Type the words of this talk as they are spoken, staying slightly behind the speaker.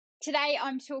Today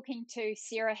I'm talking to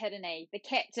Sarah Hirini, the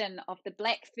captain of the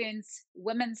Black Ferns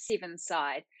women's sevens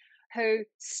side, who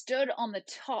stood on the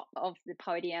top of the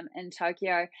podium in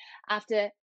Tokyo after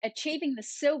achieving the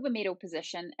silver medal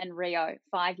position in Rio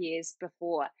 5 years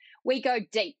before. We go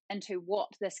deep into what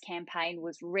this campaign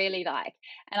was really like,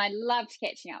 and I loved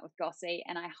catching up with Gossie,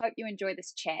 and I hope you enjoy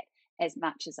this chat as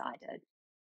much as I did.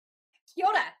 Kia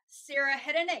ora, Sarah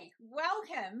Hirini.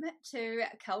 Welcome to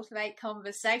Cultivate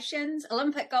Conversations,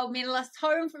 Olympic gold medalist,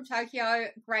 home from Tokyo.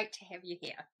 Great to have you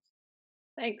here.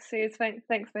 Thanks, Sis.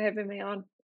 Thanks for having me on.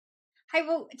 Hey,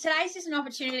 well, today's just an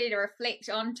opportunity to reflect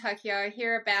on Tokyo,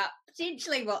 hear about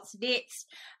potentially what's next.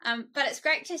 But it's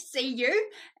great to see you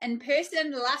in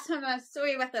person. The last time I saw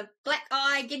you with a black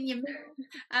eye, getting your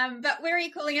medal. But where are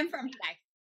you calling in from today?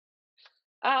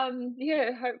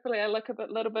 Hopefully I look a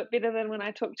little bit better than when I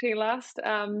talked to you last.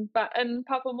 But in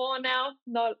Papamoa now,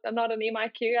 not an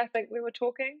MIQ, I think we were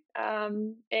talking.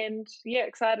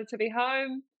 Excited to be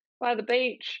home by the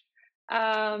beach.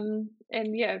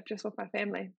 Just with my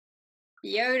family.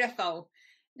 Beautiful.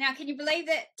 Now, can you believe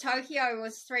that Tokyo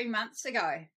was 3 months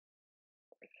ago?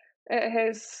 It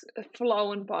has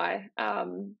flown by.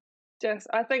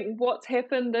 I think what's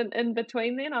happened in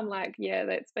between then, I'm like, yeah,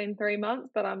 that's been 3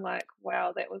 months, but I'm like,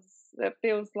 wow, it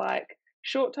feels like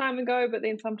short time ago, but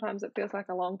then sometimes it feels like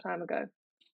a long time ago.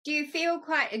 Do you feel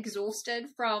quite exhausted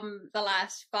from the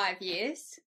last 5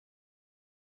 years?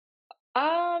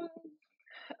 I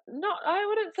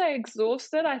wouldn't say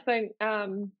exhausted. I think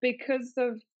because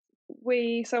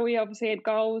we obviously had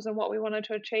goals and what we wanted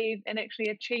to achieve, and actually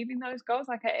achieving those goals,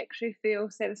 like I actually feel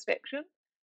satisfaction,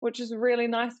 which is a really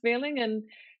nice feeling. And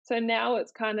so now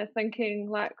it's kind of thinking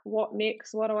like, what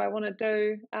next? What do I want to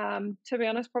do? To be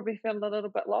honest, probably feel a little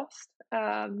bit lost,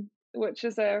 which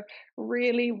is a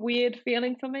really weird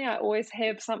feeling for me. I always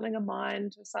have something in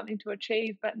mind, something to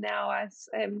achieve, but now I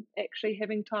am actually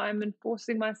having time and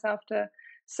forcing myself to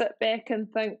sit back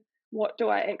and think, what do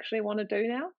I actually want to do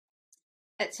now?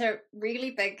 It's a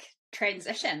really big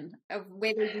transition of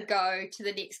whether you go to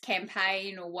the next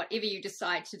campaign or whatever you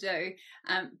decide to do.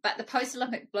 But the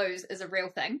post-Olympic blues is a real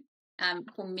thing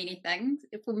for many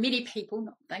people,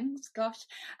 not things, gosh.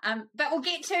 But we'll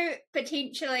get to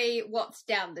potentially what's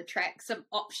down the track, some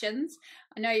options.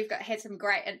 I know you've had some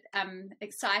great,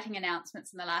 exciting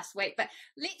announcements in the last week, but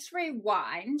let's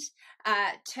rewind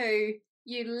to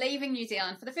you leaving New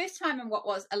Zealand for the first time in what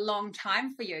was a long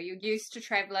time for you. You're used to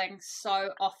travelling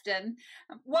so often.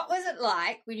 What was it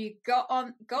like when you got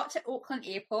to Auckland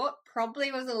Airport?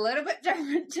 Probably was a little bit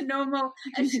different to normal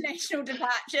international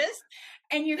departures,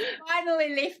 and you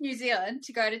finally left New Zealand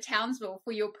to go to Townsville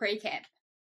for your pre-camp.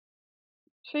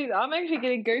 Jeez, I'm actually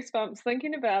getting goosebumps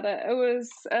thinking about it. It was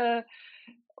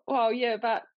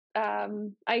about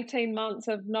 18 months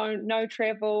of no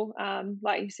travel.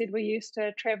 Like you said, we're used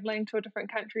to traveling to a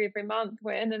different country every month.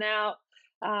 We're in and out.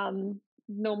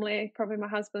 Normally probably my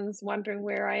husband's wondering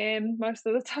where I am most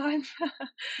of the time.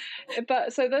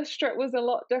 But so this trip was a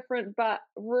lot different, but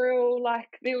real,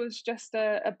 like there was just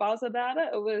a buzz about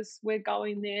it. It was, we're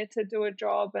going there to do a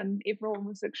job, and everyone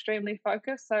was extremely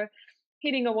focused. So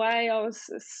heading away, I was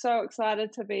so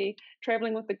excited to be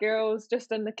traveling with the girls,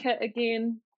 just in the kit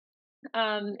again.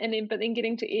 But then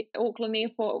getting to Auckland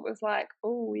Airport was like,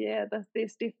 oh yeah,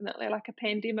 there's definitely like a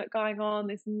pandemic going on.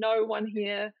 There's no one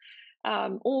here.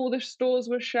 All the stores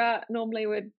were shut. Normally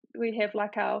we have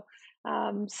like our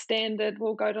standard.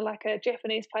 We'll go to like a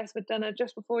Japanese place for dinner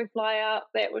just before we fly out.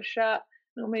 That was shut.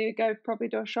 Normally we go probably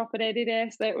do a shop at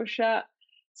Adidas. That was shut.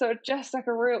 So just like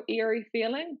a real eerie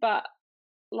feeling. But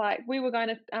like we were going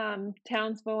to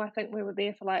Townsville. I think we were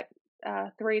there for like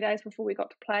 3 days before we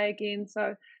got to play again.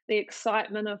 So the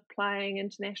excitement of playing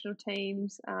international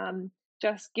teams,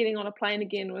 just getting on a plane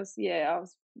again was, I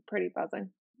was pretty buzzing.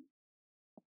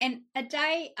 And a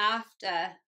day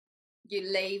after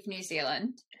you leave New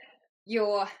Zealand,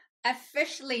 you're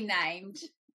officially named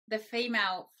the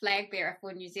female flag bearer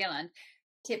for New Zealand,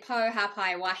 Te Pou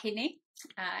Hapai Wahine,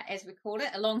 as we call it,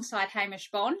 alongside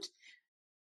Hamish Bond.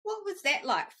 What was that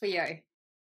like for you?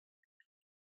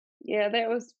 Yeah, that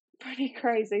was pretty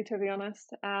crazy, to be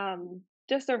honest.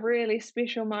 Just a really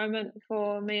special moment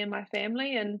for me and my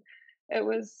family, and it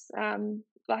was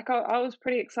I was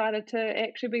pretty excited to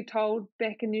actually be told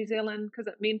back in New Zealand, because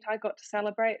it meant I got to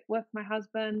celebrate with my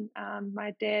husband,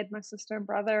 my dad, my sister and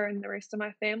brother, and the rest of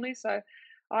my family. So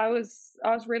I was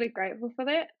really grateful for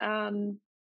that, and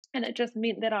it just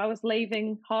meant that I was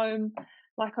leaving home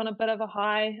like on a bit of a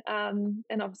high, and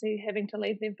obviously having to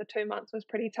leave them for 2 months was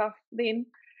pretty tough then.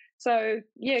 So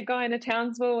going to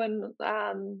Townsville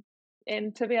and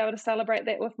and to be able to celebrate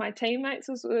that with my teammates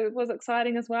was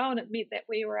exciting as well, and it meant that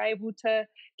we were able to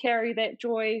carry that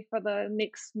joy for the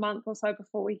next month or so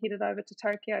before we headed over to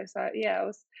Tokyo. So yeah, it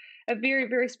was a very,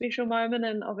 very special moment,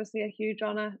 and obviously a huge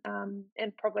honour,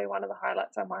 and probably one of the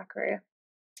highlights of my career.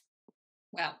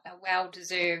 Well, a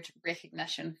well-deserved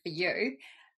recognition for you.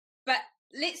 But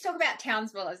let's talk about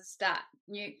Townsville as a start.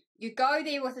 You go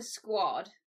there with a squad,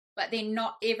 but then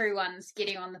not everyone's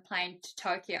getting on the plane to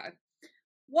Tokyo.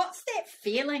 What's that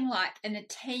feeling like in a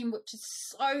team which is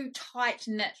so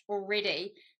tight-knit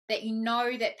already that you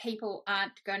know that people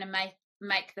aren't going to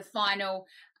make the final,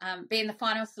 be in the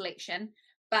final selection,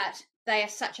 but they are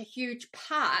such a huge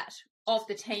part of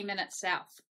the team in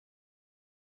itself?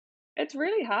 It's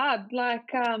really hard.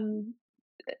 Like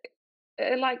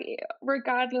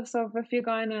regardless of if you're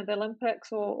going to the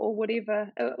Olympics or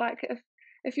whatever, like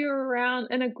if you're around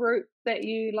in a group that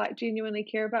you like genuinely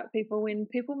care about people, when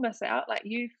people miss out, like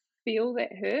you feel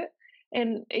that hurt.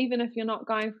 And even if you're not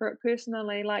going for it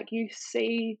personally, like you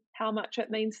see how much it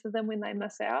means to them when they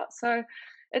miss out. So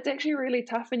it's actually really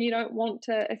tough, and you don't want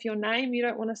to, if your name, you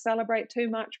don't want to celebrate too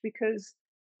much because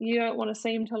you don't want to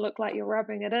seem to look like you're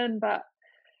rubbing it in. But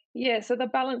yeah, so the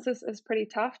balance is pretty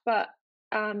tough, but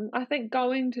I think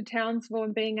going to Townsville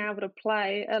and being able to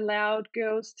play allowed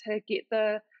girls to get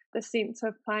the sense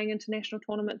of playing international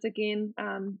tournaments again.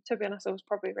 To be honest, it was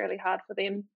probably really hard for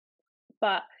them,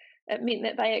 but it meant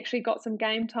that they actually got some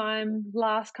game time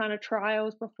last kind of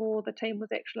trials before the team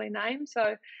was actually named.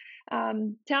 So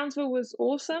Townsville was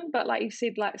awesome, but like you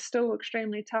said, like still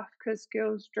extremely tough because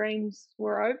girls' dreams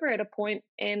were over at a point,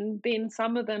 and then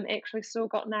some of them actually still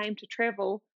got named to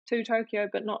travel to Tokyo,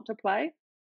 but not to play.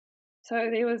 So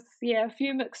there was, yeah, a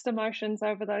few mixed emotions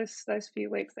over those few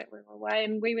weeks that we were away,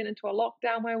 and we went into a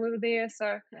lockdown while we were there.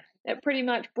 So it pretty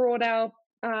much brought our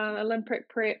Olympic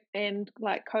prep and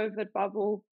like COVID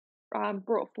bubble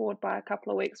brought forward by a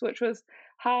couple of weeks, which was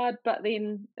hard, but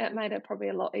then it made it probably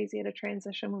a lot easier to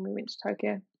transition when we went to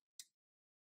Tokyo.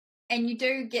 And you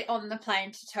do get on the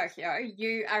plane to Tokyo.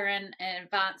 You are in an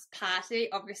advanced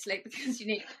party, obviously, because you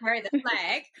need to carry the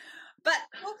flag. But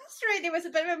walk us through, there was a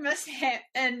bit of a mishap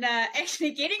in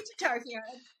actually getting to Tokyo.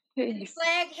 Yes. The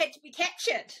flag had to be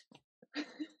captured.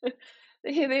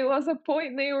 Yeah, there was a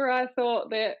point there where I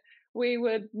thought that we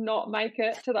would not make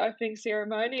it to the opening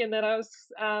ceremony and that I was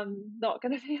not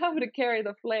going to be able to carry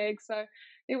the flag. So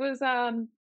it was,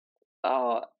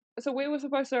 so we were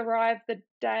supposed to arrive the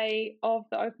day of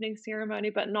the opening ceremony,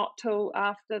 but not till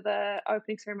after the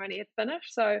opening ceremony had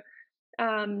finished. So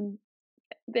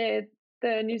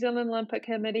the New Zealand Olympic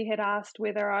Committee had asked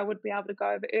whether I would be able to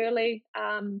go over early,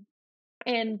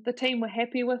 and the team were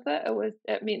happy with it.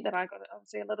 It meant that I got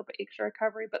obviously a little bit extra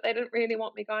recovery, but they didn't really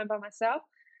want me going by myself.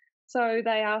 So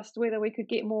they asked whether we could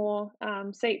get more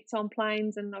seats on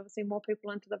planes and obviously more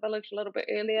people into the village a little bit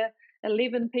earlier.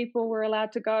 11 people were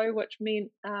allowed to go, which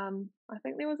meant I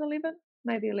think there was 11,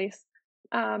 maybe less.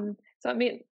 So it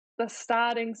meant the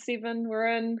starting 7 were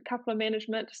in, a couple of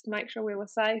management just to make sure we were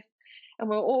safe. And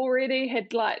we already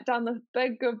had like done this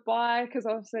big goodbye because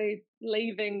obviously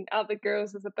leaving other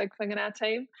girls is a big thing in our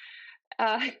team.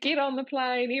 Get on the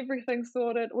plane, everything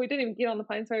sorted. We didn't even get on the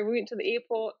plane, sorry. We went to the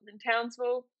airport in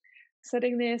Townsville,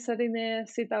 sitting there, said we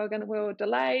were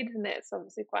delayed, and that's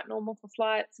obviously quite normal for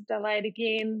flights. Delayed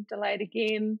again,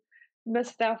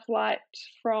 missed our flight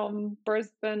from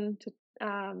Brisbane to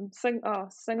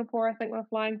Singapore, I think we're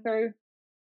flying through.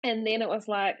 And then it was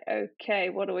like, okay,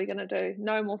 what are we going to do?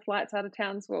 No more flights out of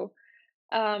Townsville.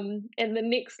 And the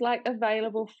next like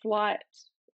available flight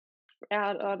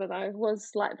out, I don't know, was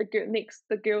like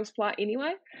the girls' flight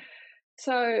anyway.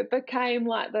 So it became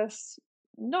like this,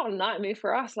 not a nightmare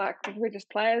for us, like we're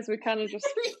just players, we're kind of just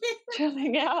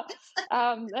chilling out.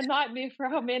 A nightmare for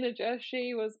our manager.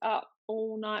 She was up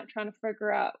all night trying to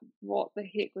figure out what the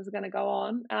heck was going to go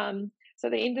on. So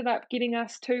they ended up getting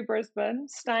us to Brisbane,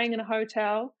 staying in a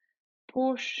hotel.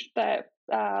 Porsche, that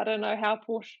I don't know how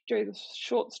Porsche drew the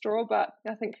short straw, but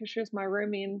I think she was my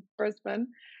roomie in Brisbane.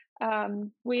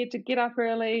 We had to get up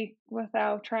early with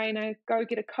our trainer, go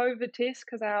get a COVID test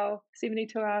because our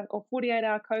 72-hour or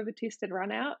 48-hour COVID test had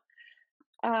run out.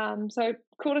 So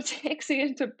called a taxi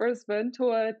into Brisbane to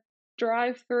a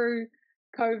drive-through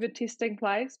COVID testing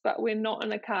place, but we're not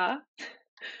in a car.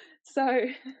 So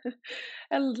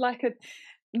like a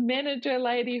manager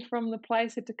lady from the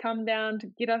place had to come down to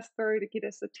get us through, to get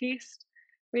us a test.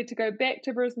 We had to go back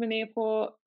to Brisbane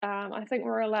Airport. I think we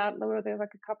were there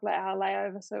like a couple of hour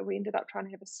layover, so we ended up trying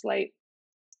to have a sleep.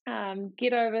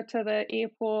 Get over to the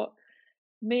airport,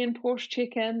 me and Porsche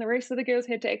check in. The rest of the girls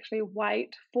had to actually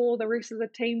wait for the rest of the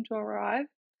team to arrive.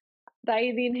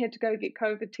 They then had to go get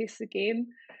COVID tests again.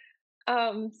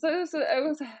 So it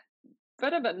was a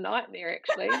bit of a nightmare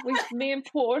actually. Me and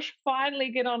Porsche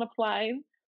finally get on a plane.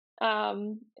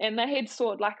 And they had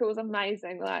sorted, like, it was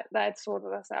amazing. Like, they had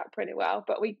sorted us out pretty well.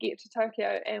 But we get to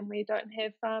Tokyo and we don't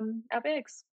have our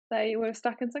bags. They were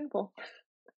stuck in Singapore.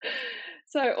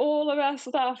 So all of our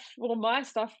stuff, well, my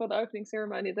stuff for the opening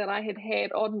ceremony that I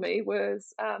had on me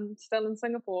was still in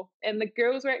Singapore, and the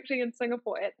girls were actually in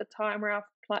Singapore at the time where our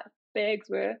bags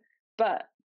were, but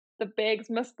the bags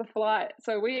missed the flight,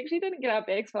 so we actually didn't get our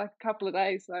bags for like a couple of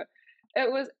days. So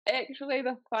it was actually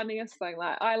the funniest thing.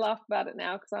 Like, I laugh about it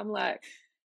now because I'm like,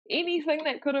 anything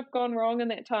that could have gone wrong in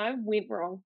that time went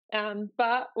wrong.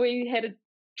 But we had a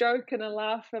joke and a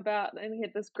laugh about, and we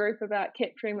had this group about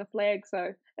capturing the flag,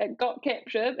 so it got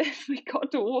captured and we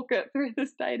got to walk it through the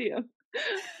stadium.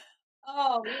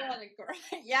 Oh, what a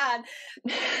great yarn.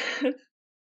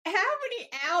 How many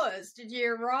hours did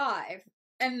you arrive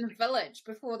in the village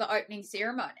before the opening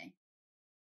ceremony?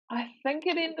 I think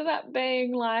it ended up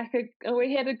being like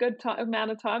we had a good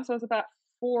amount of time, so it was about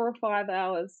 4 or 5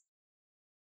 hours.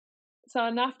 So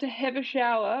enough to have a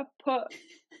shower, put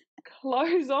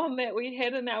clothes on that we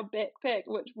had in our backpack,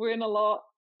 which weren't a lot.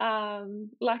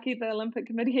 Lucky the Olympic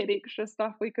Committee had extra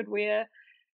stuff we could wear,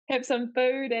 have some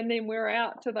food, and then we're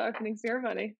out to the opening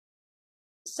ceremony.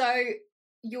 So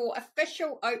your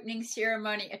official opening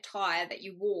ceremony attire that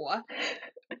you wore,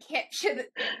 the capture that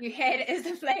you had as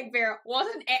the flag bearer,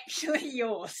 wasn't actually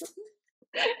yours.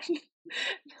 No,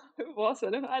 it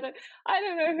wasn't. I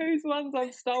don't know whose ones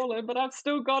I've stolen, but I've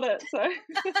still got it. So,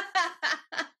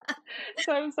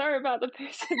 so I'm sorry about the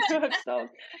person who I've stolen.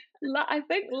 I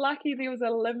think lucky there was a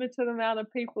limited amount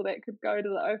of people that could go to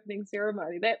the opening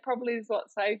ceremony. That probably is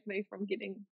what saved me from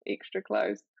getting extra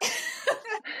clothes.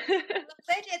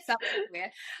 Glad you had something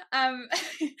there.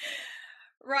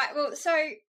 Right, well, so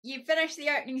you finished the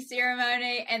opening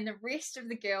ceremony and the rest of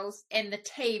the girls and the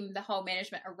team, the whole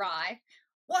management, arrive.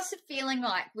 What's it feeling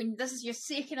like when this is your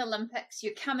second Olympics?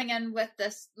 You're coming in with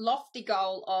this lofty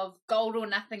goal of gold or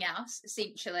nothing else,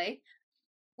 essentially.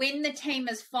 When the team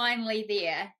is finally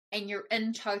there and you're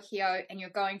in Tokyo and you're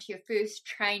going to your first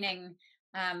training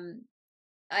at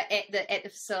the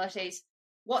facilities,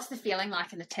 what's the feeling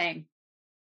like in the team?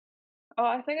 Oh,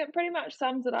 I think it pretty much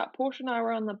sums it up. Porsche and I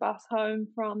were on the bus home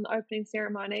from the opening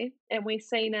ceremony, and we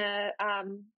seen a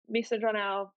message on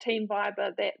our team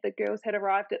Viber that the girls had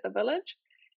arrived at the village.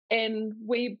 And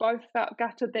we both felt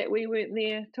gutted that we weren't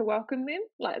there to welcome them.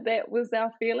 Like, that was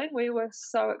our feeling. We were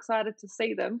so excited to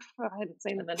see them. I hadn't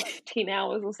seen them in like 10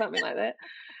 hours or something like that.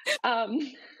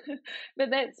 But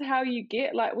that's how you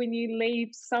get, like, when you leave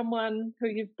someone who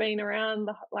you've been around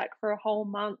like for a whole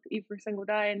month every single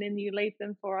day, and then you leave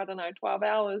them for, I don't know, 12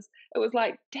 hours. It was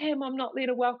like, damn, I'm not there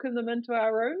to welcome them into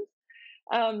our rooms.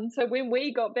 So when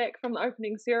we got back from the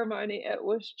opening ceremony, it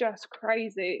was just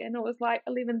crazy, and it was like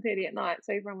 11:30 at night,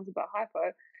 so everyone was a bit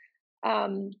hypo.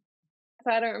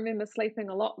 So I don't remember sleeping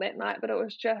a lot that night, but it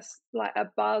was just like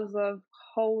a buzz of,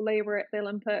 holy, we're at the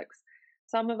Olympics.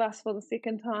 Some of us for the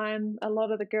second time, a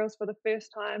lot of the girls for the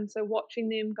first time. So watching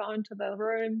them go into the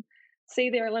room, see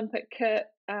their Olympic kit,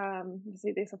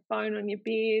 see there's a phone on your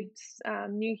bed,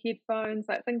 new headphones,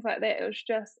 like things like that. It was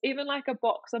just, even like a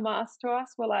box of masks to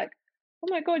us, we're like, oh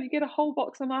my God, you get a whole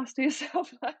box of masks to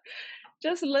yourself.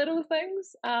 Just little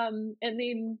things. And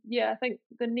then, yeah, I think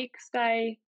the next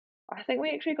day, I think we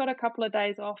actually got a couple of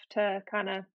days off to kind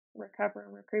of recover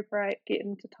and recuperate, get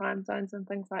into time zones and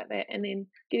things like that. And then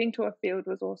getting to a field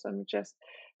was awesome. Just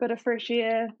a bit of fresh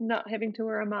air, not having to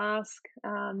wear a mask.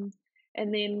 And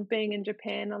then being in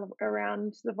Japan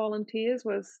around the volunteers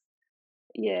was,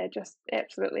 yeah, just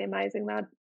absolutely amazing. They'd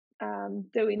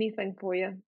do anything for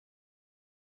you.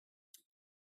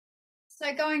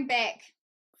 So going back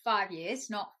 5 years,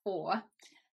 not 4,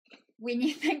 when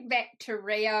you think back to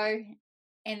Rio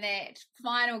and that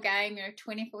final game,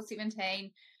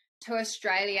 24-17 to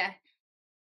Australia,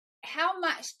 how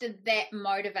much did that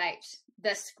motivate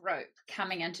this group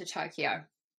coming into Tokyo?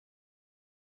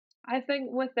 I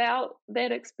think without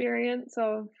that experience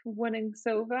of winning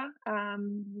silver,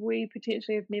 we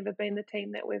potentially have never been the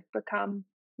team that we've become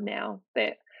now.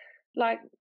 That, like,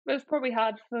 it was probably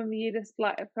hard for me to,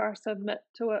 like, for us to admit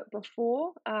to it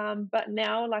before, but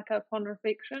now, like, upon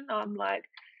reflection, I'm like,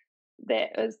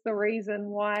 that is the reason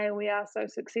why we are so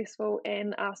successful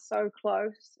and are so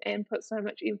close and put so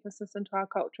much emphasis into our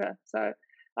culture. So,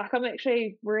 like, I'm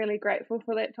actually really grateful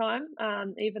for that time,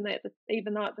 even though at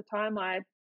the time I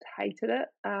hated it,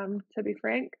 to be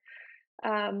frank.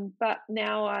 But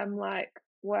now I'm like,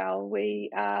 well, we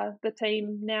are the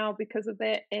team now because of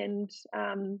that, and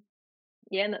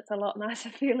yeah, and it's a lot nicer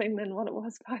feeling than what it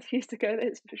was 5 years ago,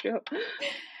 that's for sure.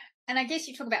 And I guess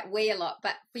you talk about we a lot,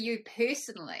 but for you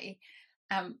personally,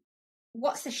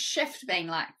 what's the shift been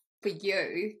like for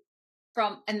you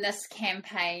from in this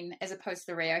campaign as opposed to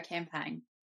the Rio campaign?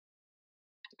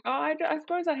 I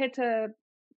suppose I had to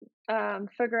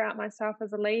figure out myself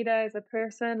as a leader, as a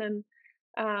person,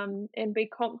 and be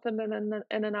confident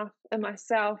in enough in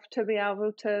myself to be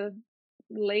able to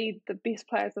lead the best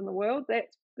players in the world.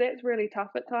 That's really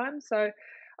tough at times. So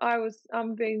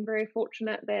I'm being very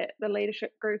fortunate that the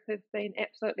leadership group have been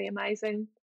absolutely amazing,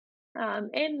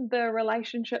 and the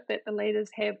relationship that the leaders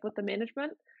have with the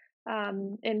management.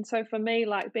 And so for me,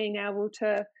 like being able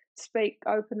to speak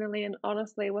openly and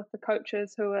honestly with the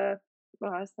coaches who are,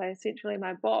 well, I say essentially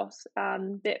my boss,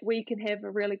 that we can have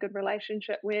a really good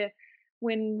relationship where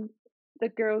when the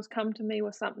girls come to me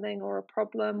with something or a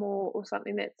problem or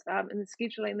something that's in the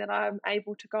scheduling, that I'm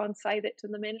able to go and say that to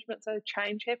the management so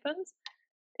change happens.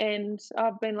 And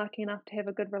I've been lucky enough to have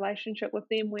a good relationship with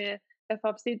them where if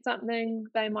I've said something,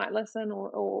 they might listen,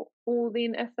 or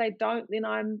then if they don't, then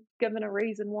I'm given a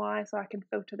reason why, so I can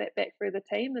filter that back through the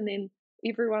team, and then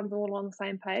everyone's all on the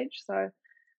same page. So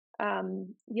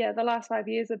yeah, the last 5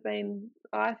 years have been,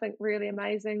 I think, really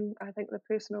amazing. I think the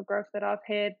personal growth that I've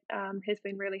had has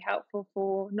been really helpful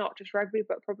for not just rugby,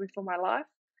 but probably for my life,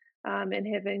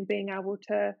 and being able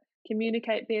to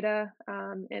communicate better,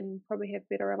 and probably have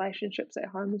better relationships at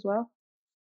home as well.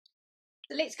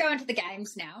 So let's go into the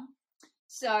games now.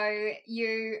 So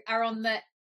you are on the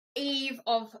eve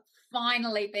of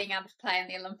finally being able to play in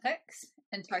the Olympics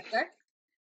in Tokyo.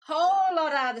 Whole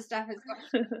lot of other stuff has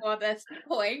got for this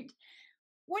point.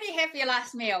 What do you have for your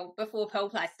last meal before pool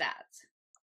play starts?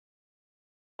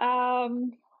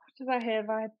 What did I have?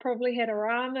 I probably had a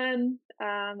ramen.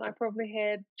 I probably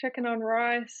had chicken on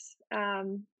rice.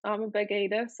 I'm a big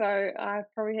eater, so I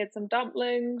probably had some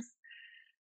dumplings.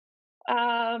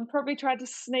 Probably tried to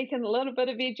sneak in a little bit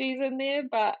of veggies in there,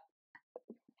 but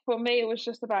for me, it was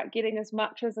just about getting as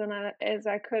much as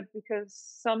I could, because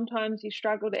sometimes you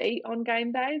struggle to eat on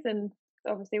game days, and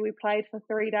obviously we played for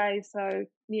 3 days, so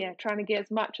yeah, trying to get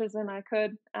as much as in I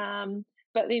could,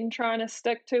 but then trying to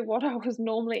stick to what I was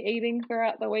normally eating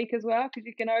throughout the week as well, because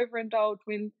you can overindulge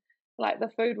when like the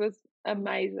food was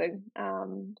amazing.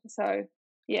 So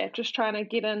yeah, just trying to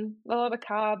get in a lot of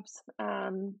carbs,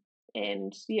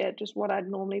 and yeah, just what I'd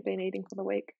normally been eating for the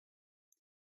week.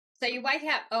 So you wake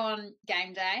up on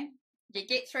game day, you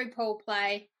get through pool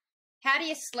play. How do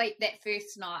you sleep that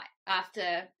first night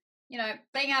after,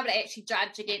 being able to actually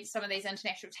judge against some of these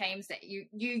international teams that you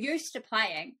used to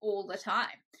playing all the time,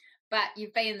 but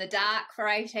you've been in the dark for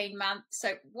 18 months.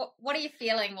 So what are you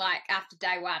feeling like after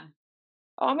day one?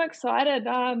 I'm excited.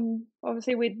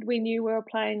 Obviously we knew we were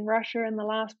playing Russia in the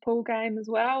last pool game as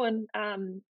well, and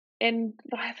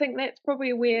I think that's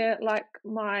probably where like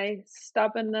my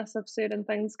stubbornness of certain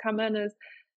things come in. Is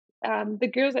the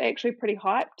girls are actually pretty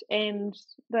hyped, and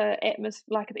the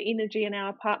atmosphere, like the energy in our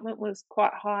apartment was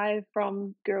quite high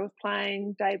from girls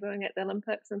playing, debuting at the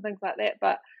Olympics and things like that.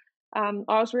 But I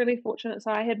was really fortunate,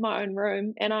 so I had my own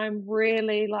room, and I'm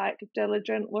really like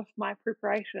diligent with my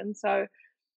preparation. So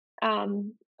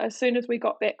as soon as we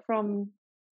got back from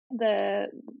the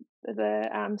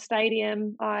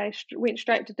stadium, I went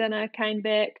straight to dinner, came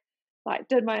back, like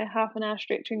did my half an hour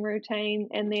stretching routine,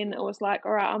 and then it was like,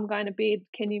 all right, I'm going to bed.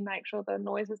 Can you make sure the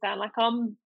noise is down? Like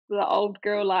I'm the old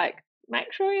girl, like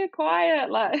make sure you're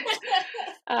quiet, like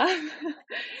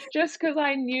just because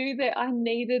I knew that I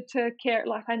needed to care,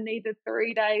 like I needed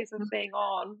 3 days of being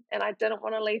on, and I didn't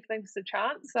want to leave things to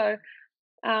chance. So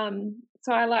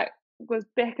so I like was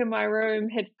back in my room,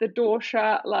 had the door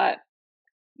shut, like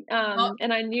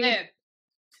and I knew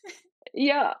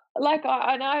yeah, like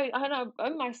I know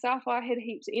in myself I had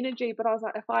heaps of energy, but I was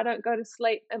like, if I don't go to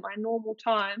sleep at my normal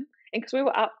time, and because we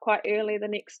were up quite early the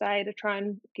next day to try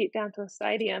and get down to the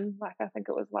stadium, like I think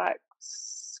it was like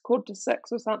 5:45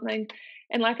 or something,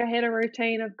 and like I had a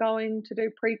routine of going to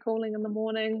do pre-cooling in the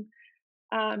morning,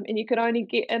 and you could only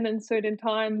get in certain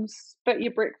times, spit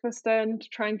your breakfast in to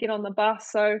try and get on the bus.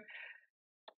 So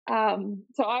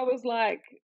so I was like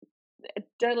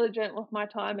diligent with my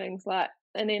timings, like,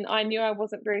 and then I knew I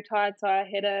wasn't very tired, so I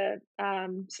had a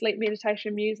sleep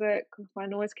meditation music with my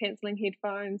noise cancelling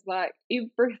headphones. Like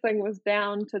everything was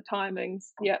down to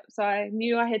timings. Yep. So I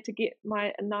knew I had to get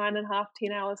my 9.5,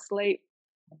 10 hours sleep,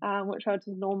 which was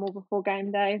normal before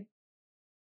game day.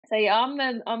 So yeah,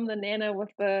 I'm the nana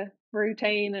with the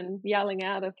routine and yelling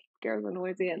out if girls are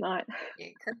noisy at night. Yeah,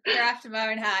 you're after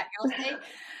my own heart, Elsie.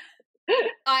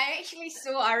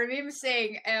 I remember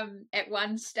seeing at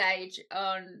one stage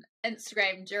on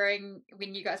Instagram during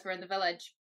when you guys were in the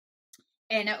village,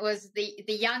 and it was the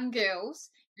young girls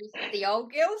the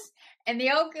old girls, and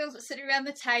the old girls were sitting around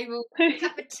the table,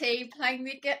 cup of tea, playing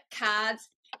their cards,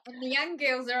 and the young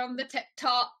girls are on the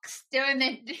TikToks doing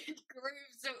their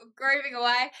grooving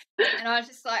away, and I was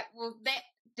just like, well, that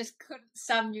just couldn't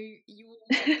sum your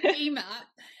team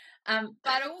up,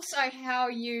 but also how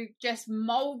you just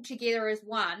mold together as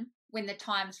one when the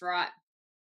time's right.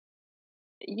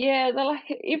 Yeah, they're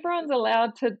like everyone's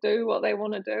allowed to do what they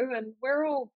want to do, and we're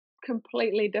all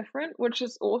completely different, which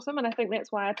is awesome. And I think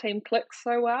that's why our team clicks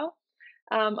so well.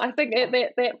 I think at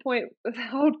that point, the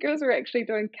old girls were actually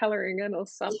doing colouring in or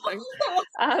something.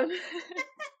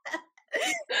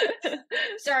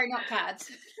 Sorry, not cards.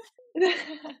 It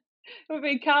would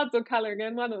be cards or colouring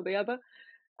in, one or the other.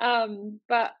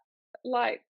 But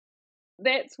like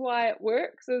that's why it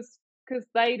works, is because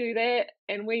they do that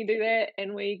and we do that,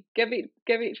 and we give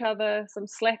each other some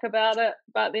slack about it.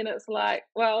 But then it's like,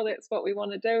 well, that's what we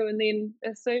want to do. And then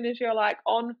as soon as you're like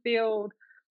on field,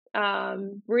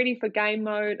 ready for game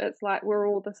mode, it's like we're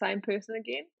all the same person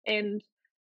again. And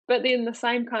but then the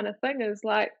same kind of thing is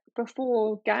like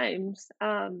before games,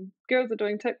 girls are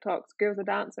doing TikToks, girls are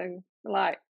dancing,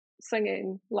 like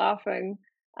singing, laughing,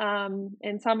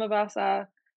 and some of us are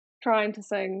trying to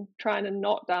sing, trying to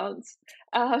not dance,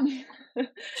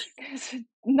 because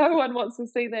no one wants to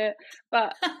see that.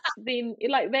 But then,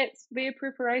 like, that's their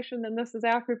preparation, and this is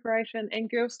our preparation. And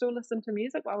girls still listen to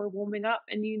music while we're warming up,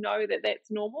 and you know that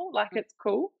that's normal. Like, it's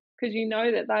cool because you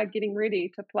know that they're getting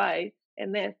ready to play,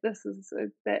 and that's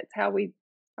how we,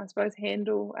 I suppose,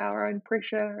 handle our own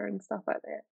pressure and stuff like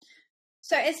that.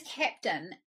 So, as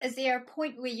captain, is there a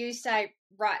point where you say,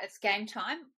 right, it's game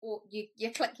time, or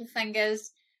you click your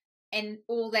fingers and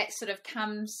all that sort of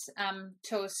comes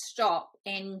to a stop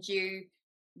and you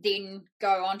then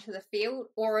go onto the field?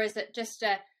 Or is it just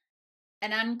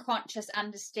an unconscious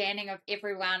understanding of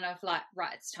everyone of like,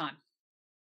 right, it's time?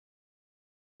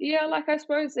 Yeah, like I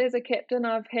suppose as a captain,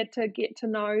 I've had to get to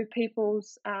know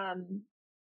people's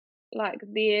like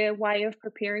their way of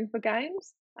preparing for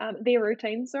games, their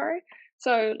routine, sorry.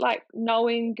 So like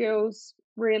knowing girls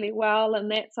really well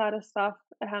and that side of stuff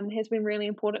has been really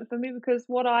important for me, because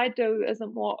what I do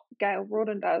isn't what Gail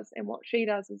Rawdon does, and what she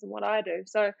does isn't what I do.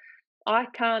 So I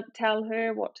can't tell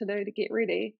her what to do to get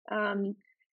ready,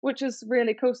 which is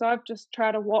really cool. So I've just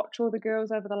tried to watch all the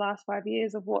girls over the last 5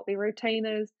 years of what their routine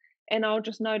is, and I'll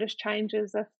just notice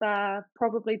changes if they're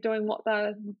probably doing what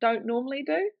they don't normally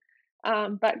do.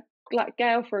 But like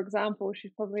Gail, for example,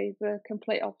 she's probably the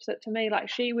complete opposite to me. Like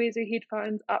she wears her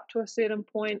headphones up to a certain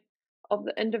point of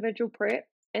the individual prep,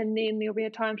 and then there'll be a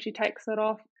time she takes it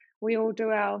off. We all do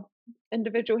our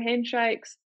individual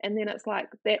handshakes, and then it's like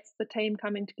that's the team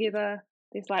coming together.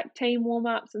 There's like team warm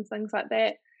ups and things like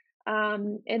that.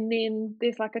 And then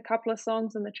there's like a couple of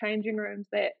songs in the changing rooms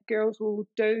that girls will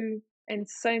do and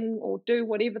sing or do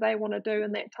whatever they want to do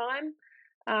in that time.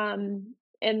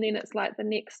 And then it's like the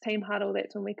next team huddle,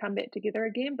 that's when we come back together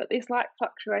again. But there's like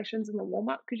fluctuations in the warm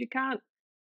up because you can't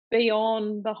be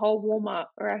on the whole warm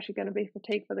up or else you're going to be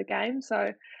fatigued for the game.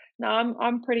 So no,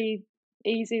 I'm pretty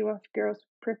easy with girls'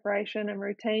 preparation and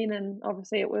routine, and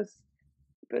obviously it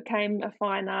became a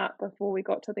fine art before we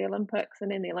got to the Olympics, and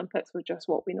then the Olympics was just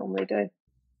what we normally do.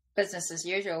 Business as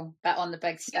usual, but on the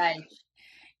big stage.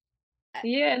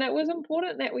 Yeah, and it was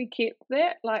important that we kept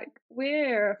that. Like,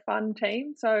 we're a fun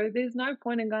team, so there's no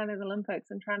point in going to the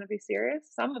Olympics and trying to be serious.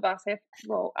 Some of us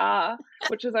are,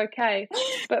 which is okay.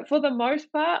 But for the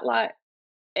most part, like,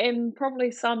 and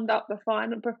probably summed up the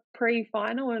final,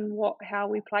 pre-final, and how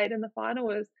we played in the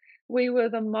final is we were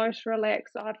the most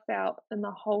relaxed I'd felt in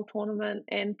the whole tournament,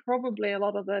 and probably a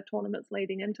lot of the tournaments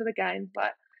leading into the games.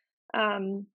 But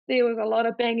there was a lot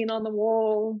of banging on the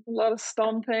wall, a lot of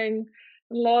stomping,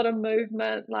 a lot of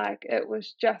movement. Like, it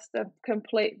was just a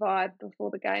complete vibe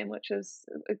before the game, which is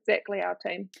exactly our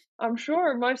team. I'm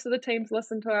sure most of the teams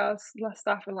listen to our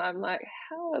stuff and I'm like,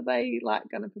 how are they like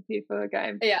going to prepare for the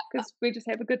game? Yeah, because we just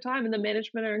have a good time, and the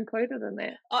management are included in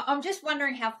that. I'm just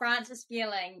wondering how France is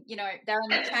feeling. You know, they're in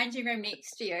the changing room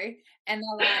next to you and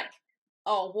they're like,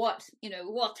 oh, what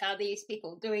are these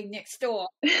people doing next door?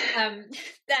 They're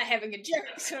having a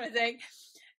joke sort of thing.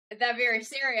 They're very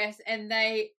serious, and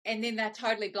then they're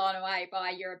totally blown away by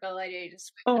your ability to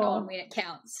switch it on when it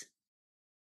counts.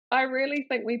 I really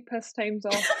think we piss teams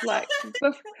off. Like,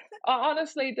 I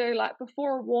honestly do. Like,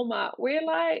 before a warm up, we're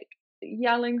like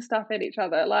yelling stuff at each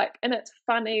other, like, and it's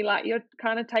funny. Like, you're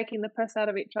kind of taking the piss out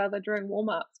of each other during warm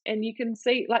ups, and you can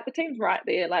see like the team's right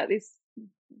there. Like,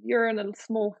 you're in a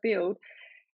small field,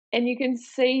 and you can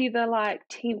see the like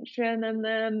tension in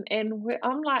them, and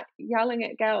I'm like yelling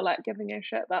at Gail, like giving her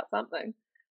shit about something,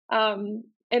 and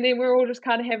then we're all just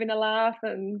kind of having a laugh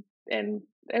and and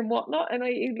whatnot, and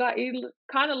you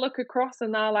kind of look across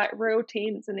and they're like real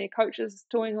tense, and their coaches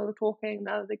doing all the talking,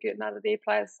 none of their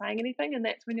players saying anything, and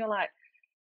that's when you're like,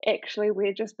 actually,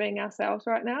 we're just being ourselves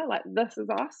right now. Like, this is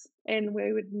us, and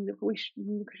we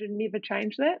should never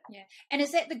change that. Yeah, and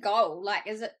is that the goal? Like,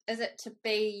 is it to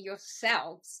be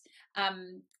yourselves,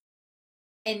 and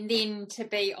then to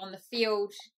be on the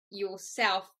field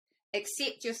yourself,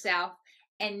 accept yourself,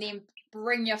 and then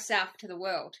bring yourself to the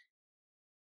world?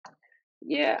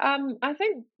 Yeah, I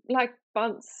think like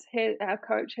Bunce, our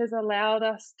coach, has allowed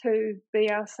us to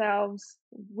be ourselves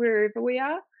wherever we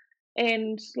are,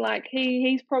 and like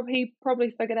he probably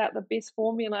figured out the best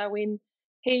formula when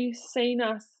he's seen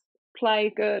us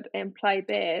play good and play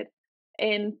bad,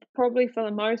 and probably for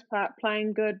the most part,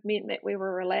 playing good meant that we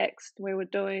were relaxed, we were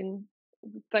doing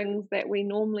things that we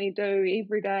normally do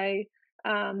every day,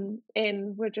 and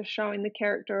we're just showing the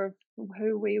character of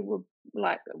who we were,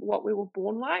 like what we were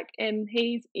born like, and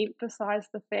he's emphasized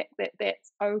the fact that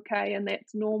that's okay and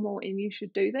that's normal and you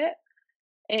should do that.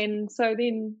 And so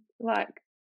then, like,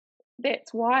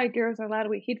 that's why girls are allowed to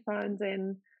wear headphones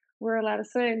and we're allowed to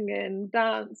sing and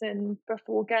dance and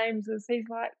before games. Is he's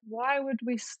like, why would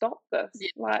we stop this? Yeah.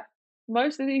 Like,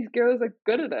 most of these girls are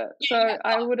good at it, so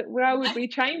why would we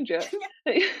change it?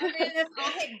 I mean, if I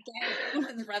had Gail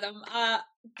Hamilton's rhythm,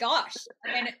 gosh,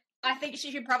 I mean, I think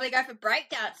she should probably go for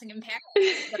breakdancing in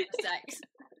Paris for mistakes.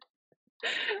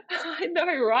 I know,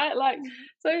 right? Like,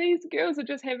 so these girls are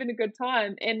just having a good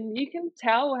time, and you can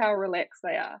tell how relaxed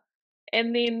they are.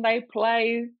 And then they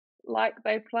play like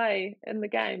they play in the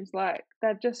games, like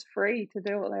they're just free to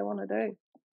do what they want to do.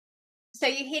 So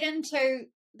you head into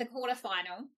the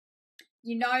quarterfinal.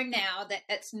 You know now that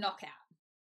it's knockout.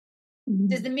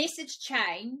 Does the message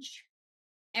change?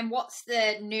 And what's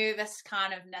the nervous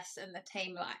kind ofness in the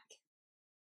team like?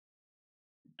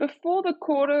 Before the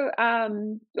quarter,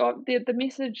 the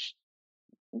message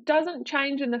doesn't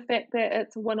change in the fact that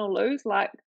it's win or lose.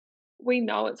 Like, we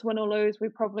know it's win or lose. We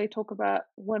probably talk about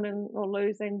winning or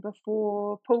losing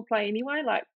before pool play anyway.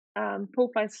 Like, pool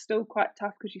play is still quite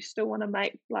tough because you still want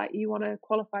to you want to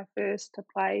qualify first to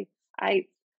play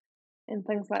eighth and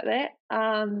things like that.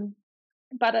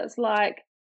 But it's like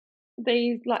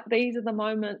these are the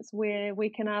moments where we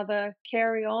can either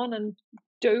carry on and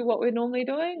do what we're normally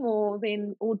doing, or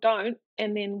don't,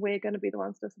 and then we're going to be the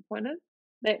ones disappointed.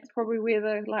 That's probably where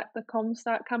the comms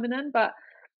start coming in. But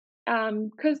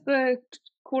because the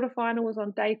quarterfinal was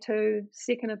on day 2,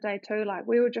 second of day 2, like,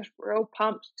 we were just real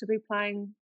pumped to be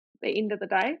playing the end of the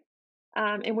day,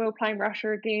 and we were playing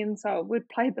Russia again, so we'd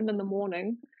played them in the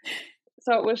morning.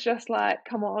 So it was just like,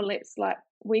 come on,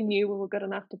 we knew we were good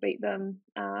enough to beat them.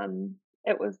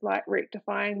 It was like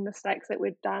rectifying mistakes that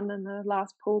we'd done in the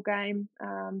last pool game.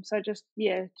 So just,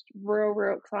 yeah,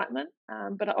 real excitement.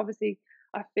 But obviously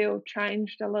I feel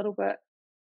changed a little bit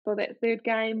for that third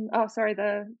game. Oh, sorry,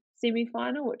 the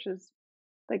semi-final, which is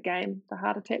the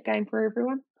heart attack game for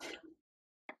everyone.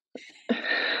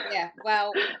 Yeah,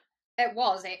 well, it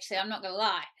was actually, I'm not going to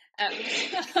lie.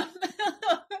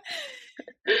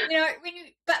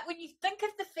 When you think of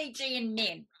the Fijian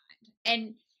men,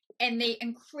 right, and the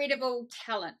incredible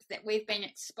talent that we've been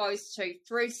exposed to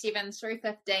through 7s, through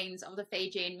 15s of the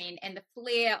Fijian men, and the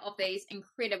flair of these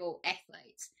incredible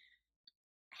athletes,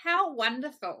 how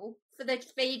wonderful for the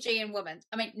Fijian women.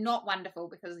 I mean, not wonderful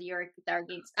because they're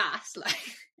against us,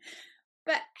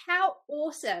 but how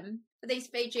awesome for these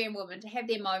Fijian women to have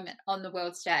their moment on the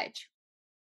world stage.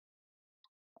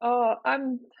 Oh,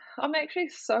 I'm actually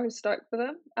so stoked for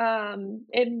them.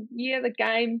 And yeah, the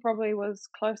game probably was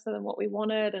closer than what we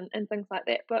wanted and things like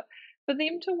that. But for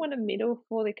them to win a medal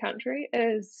for their country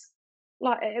is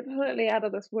like absolutely out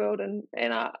of this world. And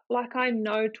I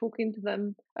know, talking to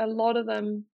them, a lot of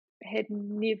them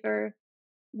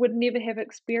would never have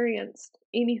experienced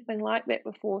anything like that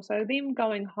before. So them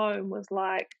going home was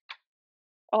like,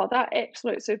 oh, they're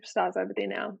absolute superstars over there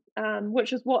now,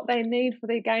 which is what they need for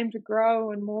their game to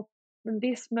grow and more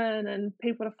investment and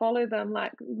people to follow them.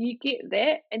 Like, you get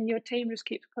that and your team just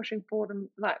keeps pushing forward and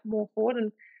like more forward.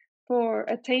 And for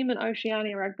a team in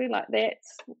Oceania rugby, like,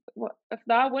 that's what, if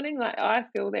they're winning, like, I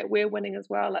feel that we're winning as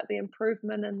well. Like, the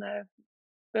improvement and the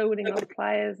building of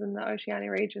players in the Oceania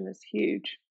region is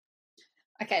huge.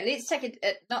 Okay, let's take it.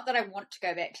 Not that I want to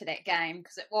go back to that game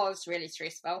because it was really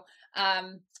stressful.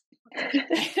 Was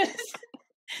it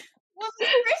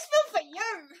stressful for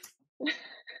you?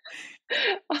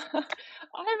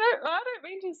 I don't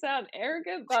mean to sound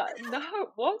arrogant, but no, it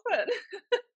wasn't.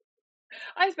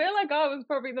 I feel like I was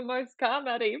probably the most calm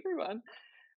out of everyone.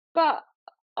 But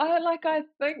I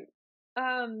think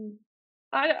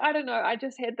I don't know, I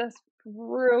just had this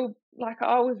real, like,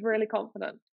 I was really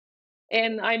confident.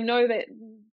 And I know that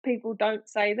people don't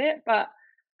say that, but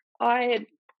I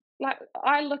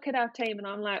I look at our team and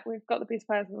I'm like, we've got the best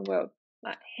players in the world,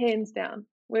 like hands down.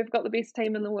 We've got the best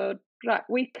team in the world. Like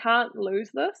we can't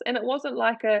lose this. And it wasn't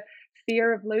like a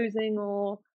fear of losing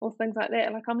or things like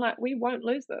that. Like I'm like, we won't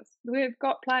lose this. We've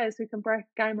got players who can break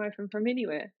a game open from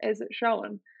anywhere, as it's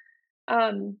shown.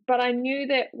 But I knew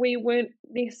that we weren't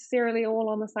necessarily all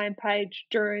on the same page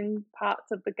during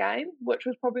parts of the game, which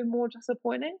was probably more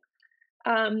disappointing.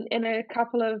 And a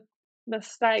couple of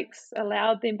mistakes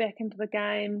allowed them back into the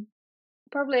game.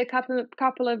 Probably a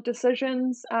couple of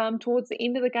decisions towards the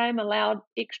end of the game allowed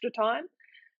extra time.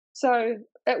 So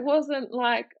it wasn't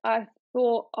like I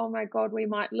thought, oh my God, we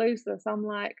might lose this. I'm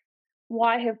like,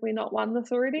 why have we not won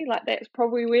this already? Like that's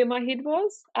probably where my head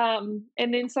was. And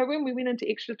then so when we went into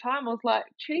extra time, I was like,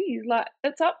 geez, like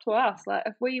it's up to us. Like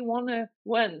if we want to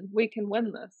win, we can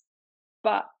win this,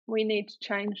 but we need to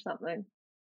change something.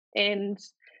 And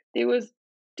there was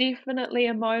definitely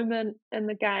a moment in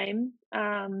the game,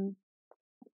 and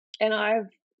I've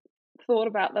thought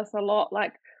about this a lot.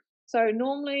 Like, so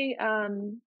normally,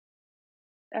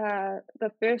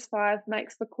 the first five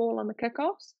makes the call on the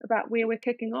kickoffs about where we're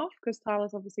kicking off because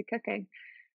Tyler's obviously kicking.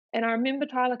 And I remember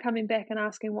Tyler coming back and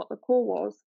asking what the call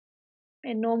was.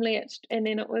 And normally and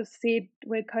then it was said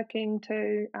we're kicking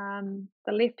to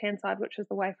the left hand side, which is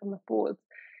away from the forwards.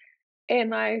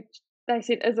 And they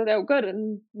said, is it all good?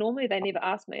 And normally they never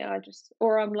ask me.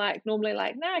 Or I'm like, normally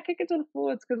like, nah, kick it to the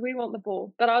forwards because we want the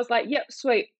ball. But I was like, yep,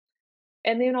 sweet.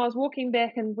 And then I was walking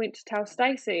back and went to tell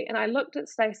Stacey, and I looked at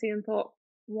Stacey and thought,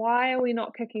 why are we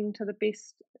not kicking to the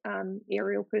best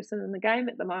aerial person in the game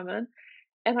at the moment?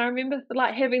 And I remember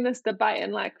like having this debate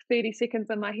in like 30 seconds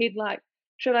in my head, like,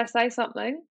 should I say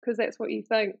something because that's what you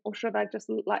think, or should I just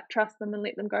like trust them and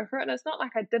let them go for it? And it's not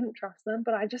like I didn't trust them,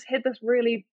 but I just had this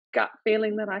really gut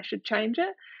feeling that I should change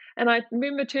it. And I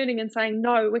remember turning and saying,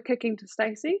 no, we're kicking to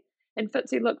Stacey. And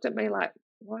Fitzy looked at me like,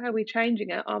 why are we changing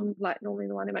it? I'm like normally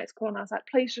the one who makes call, and I was like,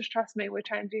 please just trust me, we're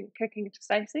kicking it to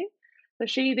Stacey. So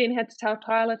she then had to tell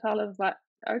Tyler. Tyler was like,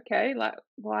 okay, like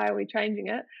why are we changing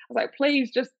it? I was like,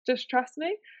 please just trust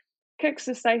me. Kicks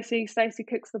to Stacey. Stacey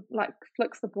flicks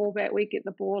the ball back. We get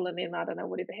the ball, and then I don't know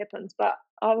whatever happens. But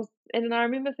and I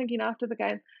remember thinking after the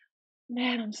game,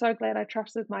 man, I'm so glad I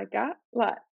trusted my gut.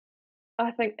 Like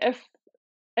I think if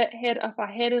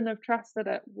I hadn't have trusted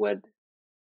it, would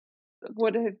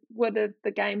have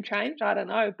the game changed? I don't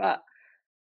know, but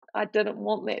I didn't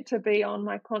want that to be on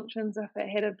my conscience if it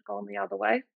had gone the other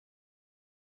way.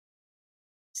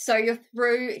 So you're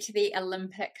through to the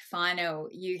Olympic final.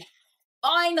 You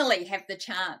finally have the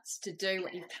chance to do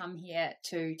what you've come here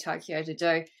to Tokyo to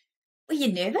do. Were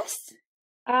you nervous?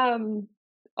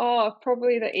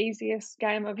 Probably the easiest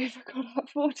game I've ever got up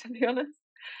for, to be honest.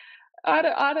 I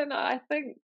don't know. I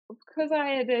think because I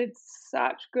had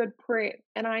such good prep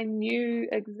and I knew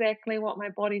exactly what my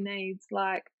body needs,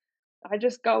 like I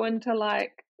just go into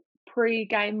like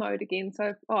pre-game mode again.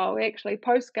 So, actually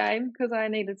post-game because I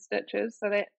needed stitches, so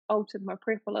that altered my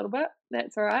prep a little bit.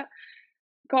 That's all right.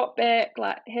 Got back,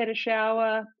 like had a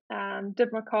shower,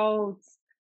 did my colds,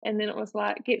 and then it was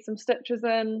like get some stitches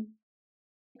in,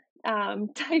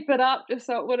 tape it up just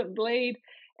so it wouldn't bleed,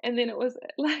 and then it was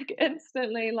like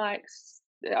instantly like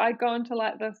I go into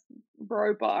like this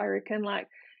robot, I reckon, like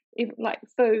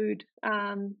food,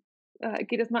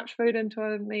 get as much food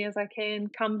into me as I can,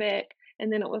 come back,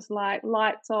 and then it was like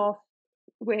lights off.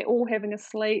 We're all having a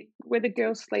sleep. Whether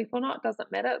girls sleep or not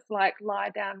doesn't matter. It's like lie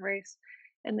down, rest,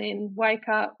 and then wake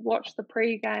up, watch the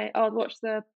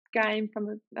game from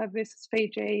the versus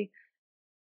Fiji.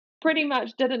 Pretty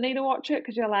much didn't need to watch it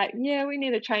because you're like, yeah, we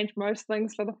need to change most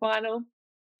things for the final.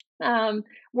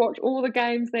 Watch all the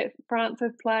games that France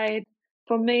have played.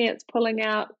 For me, it's pulling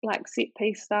out like set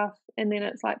piece stuff, and then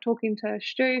it's like talking to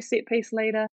Stu, set piece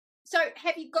leader. So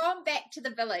have you gone back to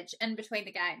the village in between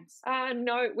the games?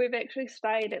 No, we've actually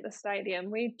stayed at the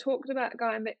stadium. We talked about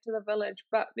going back to the village,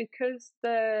 but because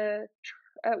it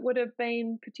would have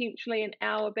been potentially an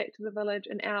hour back to the village,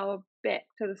 an hour back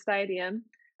to the stadium,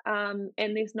 and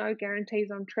there's no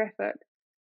guarantees on traffic.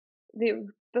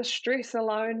 The stress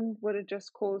alone would have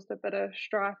just caused a bit of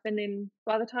strife, and then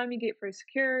by the time you get through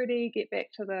security, get back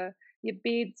to your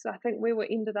beds, I think we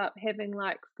ended up having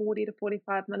like 40 to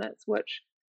 45 minutes, which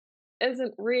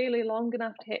isn't really long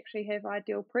enough to actually have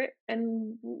ideal prep.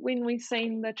 And when we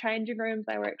seen the changing rooms,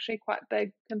 they were actually quite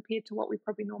big compared to what we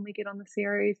probably normally get on the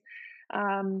series.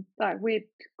 Like we'd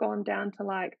gone down to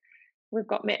like, we've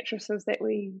got mattresses that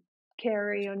we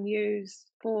carry and use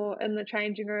for in the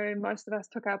changing room. Most of us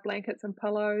took our blankets and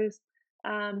pillows.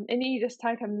 And then you just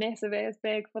take a massive ass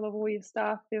bag full of all your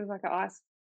stuff. There was like an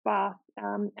bath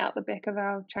out the back of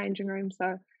our changing room.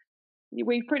 So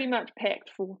we pretty much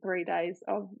packed for 3 days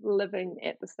of living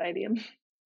at the stadium.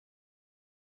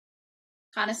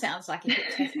 Kind of sounds like a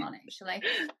heptathlon, actually.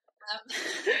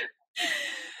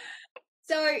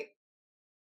 So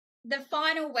the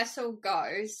final whistle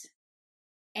goes,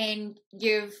 and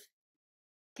you've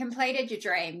completed your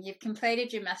dream. You've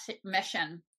completed your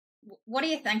mission. What are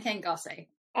you thinking, Gossie?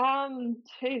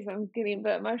 Geez, I'm getting a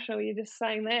bit emotional. You're just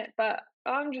saying that, but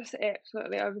I'm just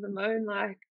absolutely over the moon.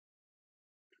 Like,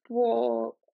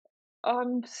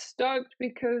 I'm stoked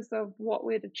because of what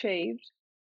we'd achieved,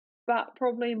 but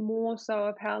probably more so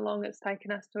of how long it's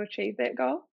taken us to achieve that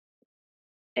goal.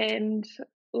 And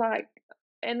like,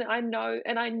 and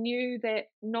I knew that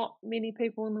not many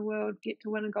people in the world get to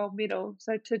win a gold medal.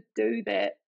 So to do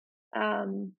that,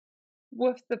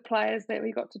 with the players that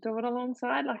we got to do it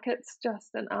alongside, like, it's just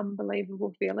an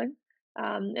unbelievable feeling.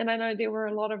 And I know there were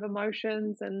a lot of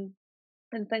emotions and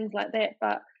things like that,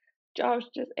 but I was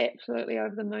just absolutely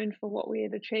over the moon for what we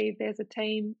had achieved as a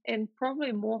team, and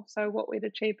probably more so what we'd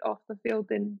achieved off the field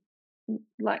than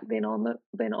on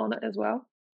it as well.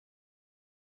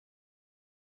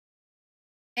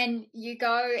 And you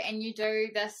go and you do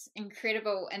this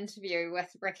incredible interview with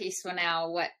Ricky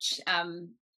Swannell, which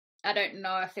I don't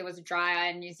know if there was a dry eye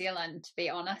in New Zealand, to be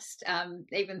honest,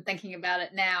 even thinking about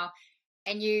it now.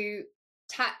 And you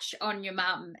touch on your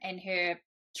mum and her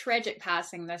tragic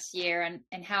passing this year,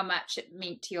 and how much it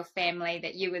meant to your family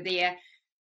that you were there.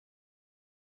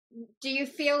 Do you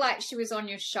feel like she was on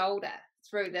your shoulder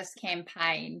through this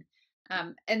campaign,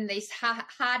 in these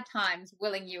hard times,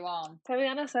 willing you on? To be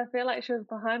honest, I feel like she was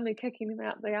behind me kicking him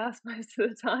out the ass most of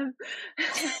the time,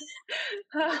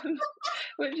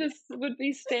 which would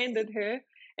be standard her.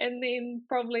 And then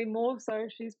probably more so,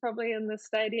 she's probably in the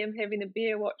stadium having a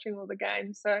beer watching all the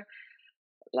games. So,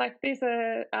 like, there's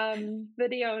a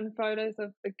video and photos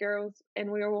of the girls,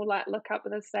 and we all like look up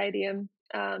at the stadium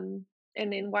and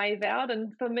then wave out.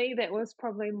 And for me, that was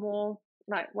probably more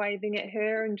like waving at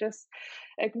her and just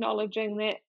acknowledging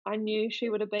that I knew she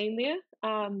would have been there.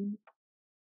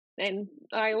 And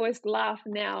I always laugh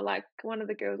now. Like, one of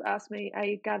the girls asked me, "Are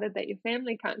you gutted that your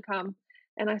family can't come?"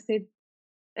 And I said,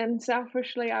 and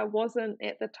selfishly, I wasn't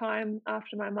at the time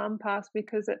after my mum passed,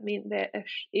 because it meant that if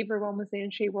everyone was there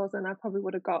and she wasn't, I probably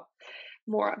would have got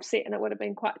more upset and it would have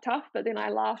been quite tough. But then I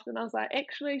laughed and I was like,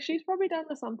 actually, she's probably done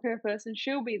this on purpose and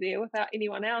she'll be there without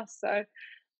anyone else. So,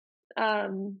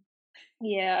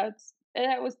 yeah,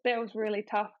 that was really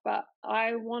tough. But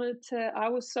I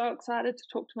was so excited to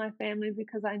talk to my family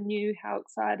because I knew how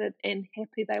excited and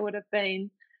happy they would have been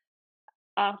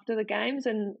after the games,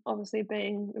 and obviously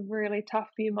being a really tough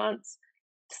few months,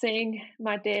 seeing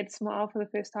my dad smile for the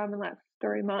first time in like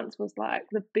 3 months was like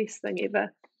the best thing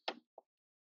ever.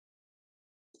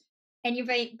 And you've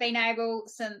been able,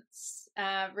 since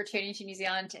returning to New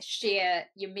Zealand, to share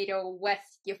your medal with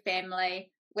your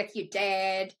family, with your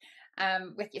dad,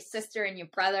 with your sister and your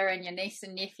brother and your niece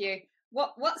and nephew.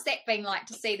 What's that been like,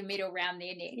 to see the medal around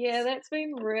their necks? Yeah, that's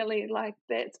been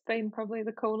probably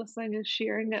the coolest thing, is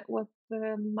sharing it with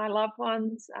my loved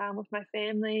ones, with my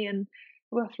family, and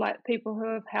with like people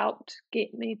who have helped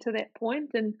get me to that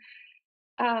point. And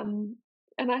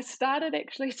I started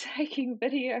actually taking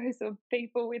videos of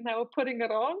people when they were putting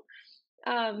it on.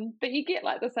 But you get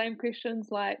like the same questions,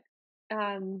 like,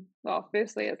 well,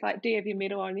 firstly, it's like, do you have your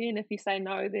medal on you? And if you say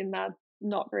no, then they're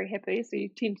not very happy. So you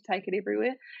tend to take it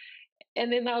everywhere.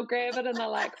 And then they'll grab it and they're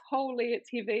like, holy, it's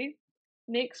heavy.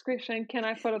 Next question, can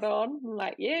I put it on? I'm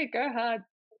like, yeah, go hard.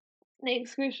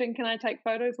 Next question, can I take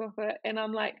photos with it? And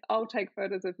I'm like, I'll take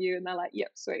photos of you. And they're like,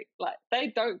 yep, sweet. Like, they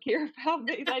don't care about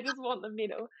me. They just want the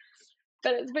medal.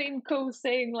 But it's been cool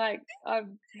seeing, like, I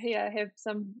have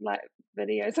some like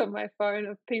videos on my phone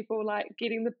of people like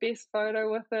getting the best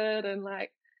photo with it, and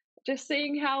like just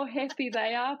seeing how happy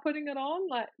they are putting it on.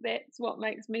 Like, that's what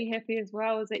makes me happy as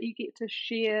well, is that you get to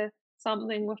share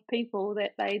something with people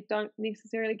that they don't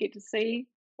necessarily get to see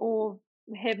or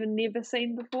haven't never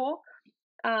seen before.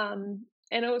 And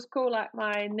it was cool, like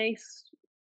my niece,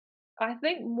 I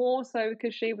think more so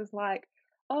because she was like,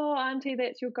 oh, auntie,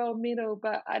 that's your gold medal,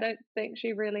 but I don't think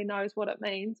she really knows what it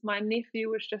means. My nephew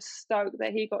was just stoked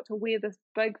that he got to wear this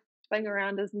big thing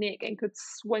around his neck and could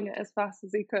swing it as fast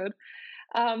as he could,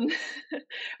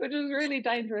 which is really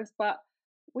dangerous. But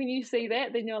when you see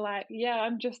that, then you're like, yeah,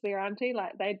 I'm just their auntie.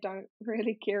 Like, they don't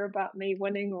really care about me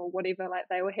winning or whatever. Like,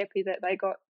 they were happy that they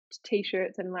got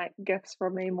t-shirts and like gifts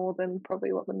from me more than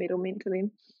probably what the medal meant to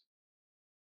them.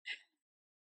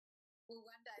 Well,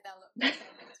 one day they'll look back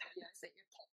on these videos that you've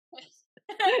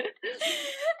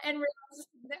and realize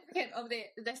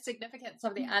the significance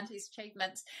of their auntie's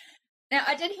achievements. Now,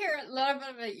 I did hear a little bit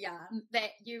of a yarn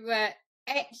that you were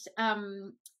at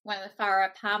one of the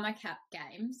Whara Palmer Cup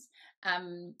games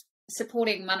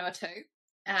supporting Manawatu,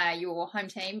 your home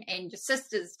team, and your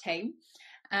sister's team,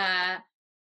 and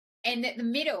that the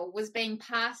medal was being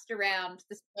passed around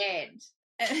the stand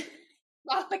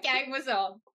while the game was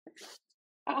on.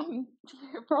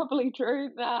 Probably true.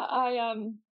 So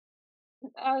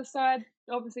I'd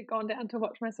obviously gone down to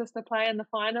watch my sister play in the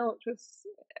final, which was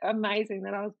amazing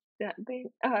that I was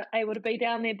able to be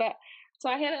down there. But so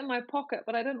I had it in my pocket,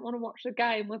 but I didn't want to watch the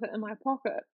game with it in my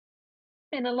pocket.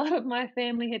 And a lot of my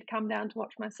family had come down to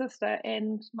watch my sister,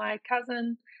 and my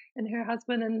cousin and her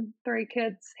husband and 3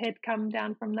 kids had come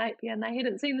down from Napier, and they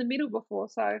hadn't seen the medal before.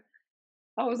 So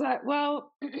I was like,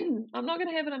 well, I'm not going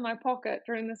to have it in my pocket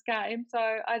during this game. So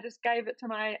I just gave it to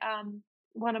my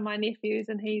one of my nephews,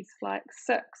 and he's like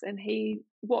 6, and he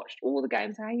watched all the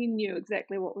games, so he knew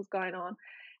exactly what was going on.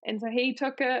 And so he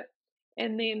took it,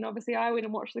 and then obviously I went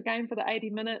and watched the game for the 80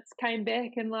 minutes, came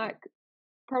back, and like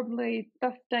probably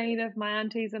 15 of my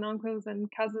aunties and uncles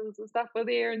and cousins and stuff were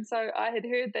there. And so I had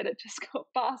heard that it just got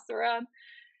passed around.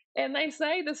 And they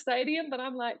say the stadium, but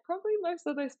I'm like, probably most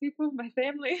of those people are my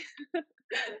family.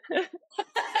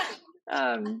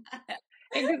 And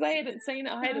because they hadn't seen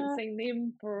it, I hadn't seen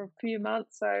them for a few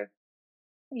months. So,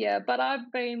 yeah, but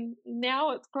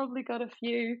now it's probably got a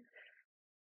few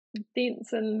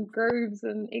dents and grooves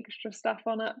and extra stuff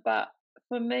on it. But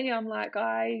for me, I'm like,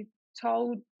 I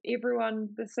told everyone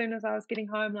as soon as I was getting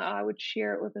home that I would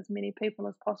share it with as many people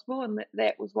as possible, and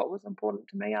that was what was important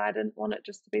to me. I didn't want it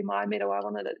just to be my medal. I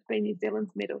wanted it to be New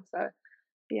Zealand's medal. So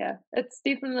yeah, it's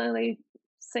definitely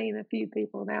seen a few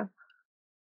people now.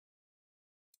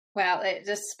 Well, it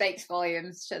just speaks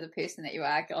volumes to the person that you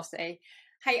are, Gossie.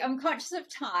 Hey, I'm conscious of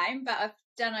time, but I've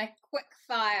done a quick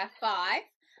fire 5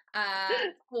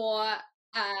 for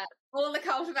all the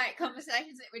Cultivate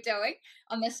conversations that we're doing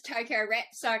on this Tokyo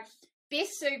wrap. So,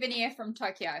 best souvenir from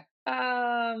Tokyo?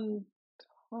 The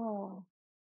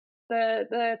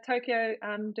Tokyo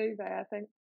duvet, I think.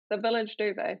 The village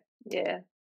duvet, yeah.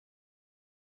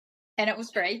 And it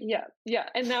was free? Yeah.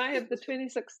 And now I have the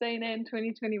 2016 and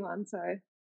 2021, so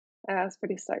I was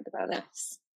pretty stoked about it.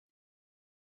 Nice.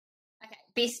 Okay,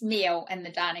 best meal in the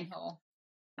dining hall?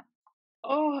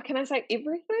 Oh, can I say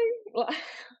everything?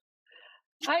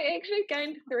 I actually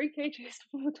gained 3 kgs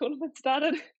before the tournament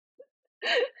started.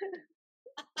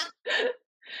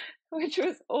 Which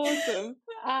was awesome.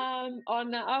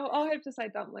 I'll have to say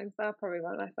dumplings. They're probably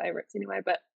one of my favourites anyway,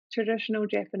 but traditional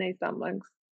Japanese dumplings.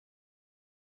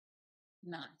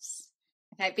 Nice.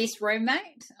 Okay, best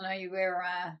roommate? I know you were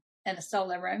in a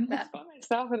solo room, but... I was by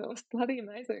myself and it was bloody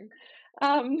amazing.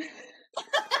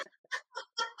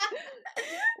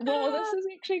 Well, this is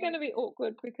actually going to be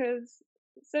awkward because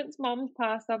since Mum's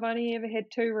passed, I've only ever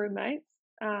had 2 roommates,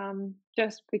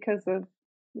 just because of,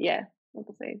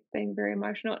 obviously being very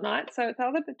emotional at night. So it's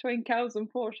either between Kels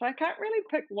and Porsche. I can't really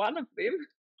pick one of them.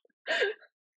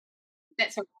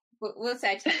 That's all. We'll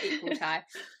say equal tie.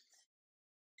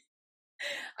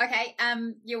 Okay,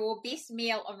 your best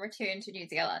meal on return to New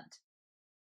Zealand?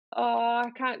 Oh,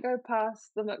 I can't go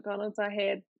past the McDonald's I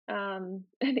had in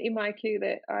MIQ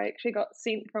that I actually got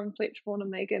sent from Fletchbourne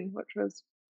and Megan, which was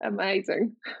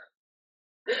amazing.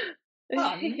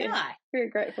 Oh, nice. Very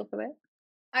grateful for that.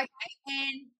 Okay,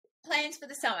 and plans for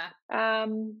the summer?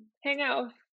 Hang out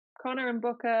with Connor and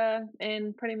Booker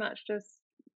and pretty much just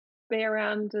be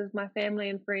around as my family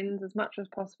and friends as much as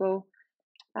possible,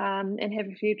 and have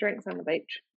a few drinks on the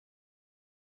beach.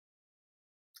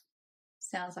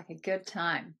 Sounds like a good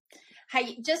time.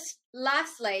 Hey, just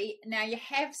lastly, now you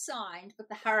have signed with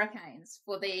the Hurricanes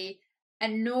for the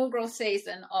inaugural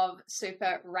season of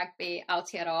Super Rugby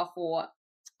Aotearoa for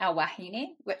our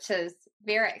Wahine, which is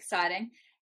very exciting.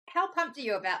 How pumped are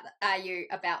you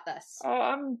about this? Oh,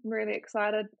 I'm really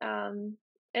excited.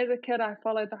 As a kid, I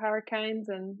followed the Hurricanes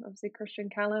and obviously Christian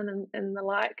Cullen and the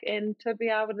like, and to be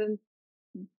able to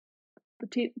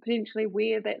potentially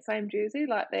wear that same jersey,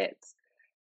 like that's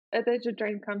a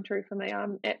dream come true for me.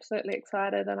 I'm absolutely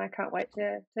excited, and I can't wait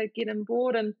to get on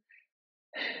board. And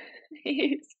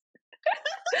yes.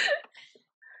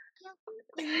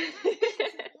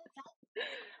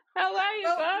 How are you,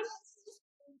 bud?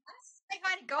 Say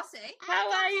hi to Gossie.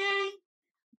 How are you?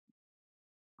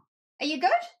 Are you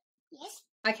good? Yes.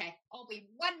 Okay, I'll be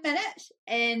 1 minute,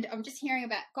 and I'm just hearing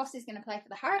about Gossie's going to play for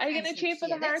the Hurricanes. Are you going to cheer for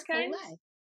the Hurricanes?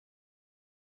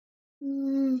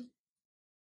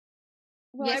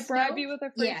 Will I bribe you with a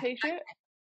free t-shirt?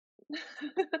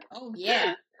 Okay. Oh,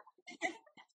 yeah.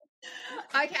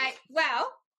 Okay,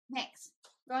 well, Max,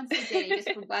 go on to Daddy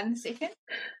just for 1 second.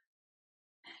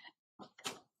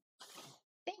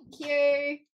 Thank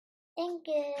you. Thank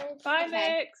you. Bye, Okay.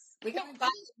 Max. We're going back.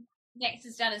 Max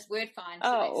has done his word find.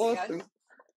 Oh, awesome.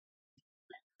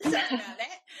 Sorry about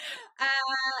that.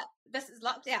 This is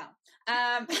lockdown.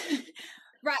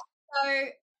 Right. So,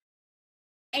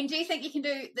 and do you think you can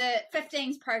do the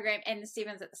 15s program and the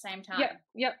 7s at the same time?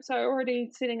 Yep. So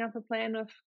already setting up a plan with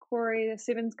Corey,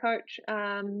 the 7s coach,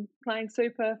 playing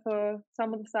super for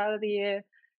some of the start of the year,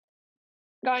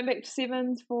 going back to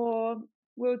 7s for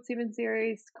World 7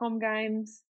 Series, Com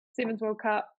Games, 7s World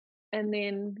Cup, and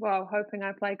then, well, hoping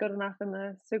I play good enough in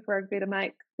the Super Rugby to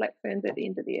make Black Ferns at the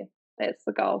end of the year. That's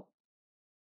the goal.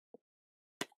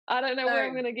 I don't know where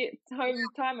I'm going to get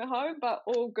time at home, but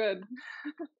all good.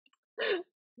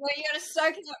 Well, you got to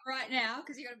soak it up right now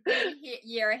because you've got a busy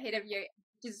year ahead of you. You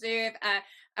deserve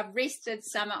a rested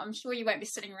summer. I'm sure you won't be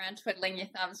sitting around twiddling your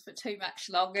thumbs for too much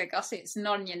longer, Gossie. It's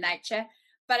not in your nature.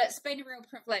 But it's been a real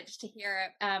privilege to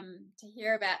hear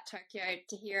about Tokyo,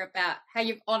 to hear about how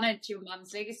you've honoured your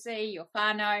mum's legacy, your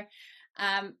whānau,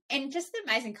 and just the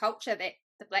amazing culture that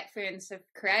the Black Ferns have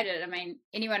created. I mean,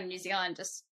 anyone in New Zealand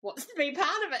just wants to be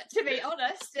part of it, to be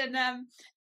honest. And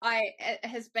it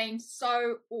has been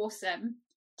so awesome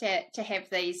to have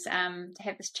this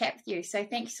chat with you. So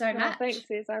thank you so much. Thanks,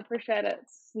 Cez. I appreciate it.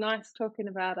 It's nice talking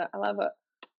about it. I love it.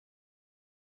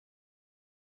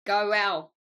 Go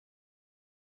well.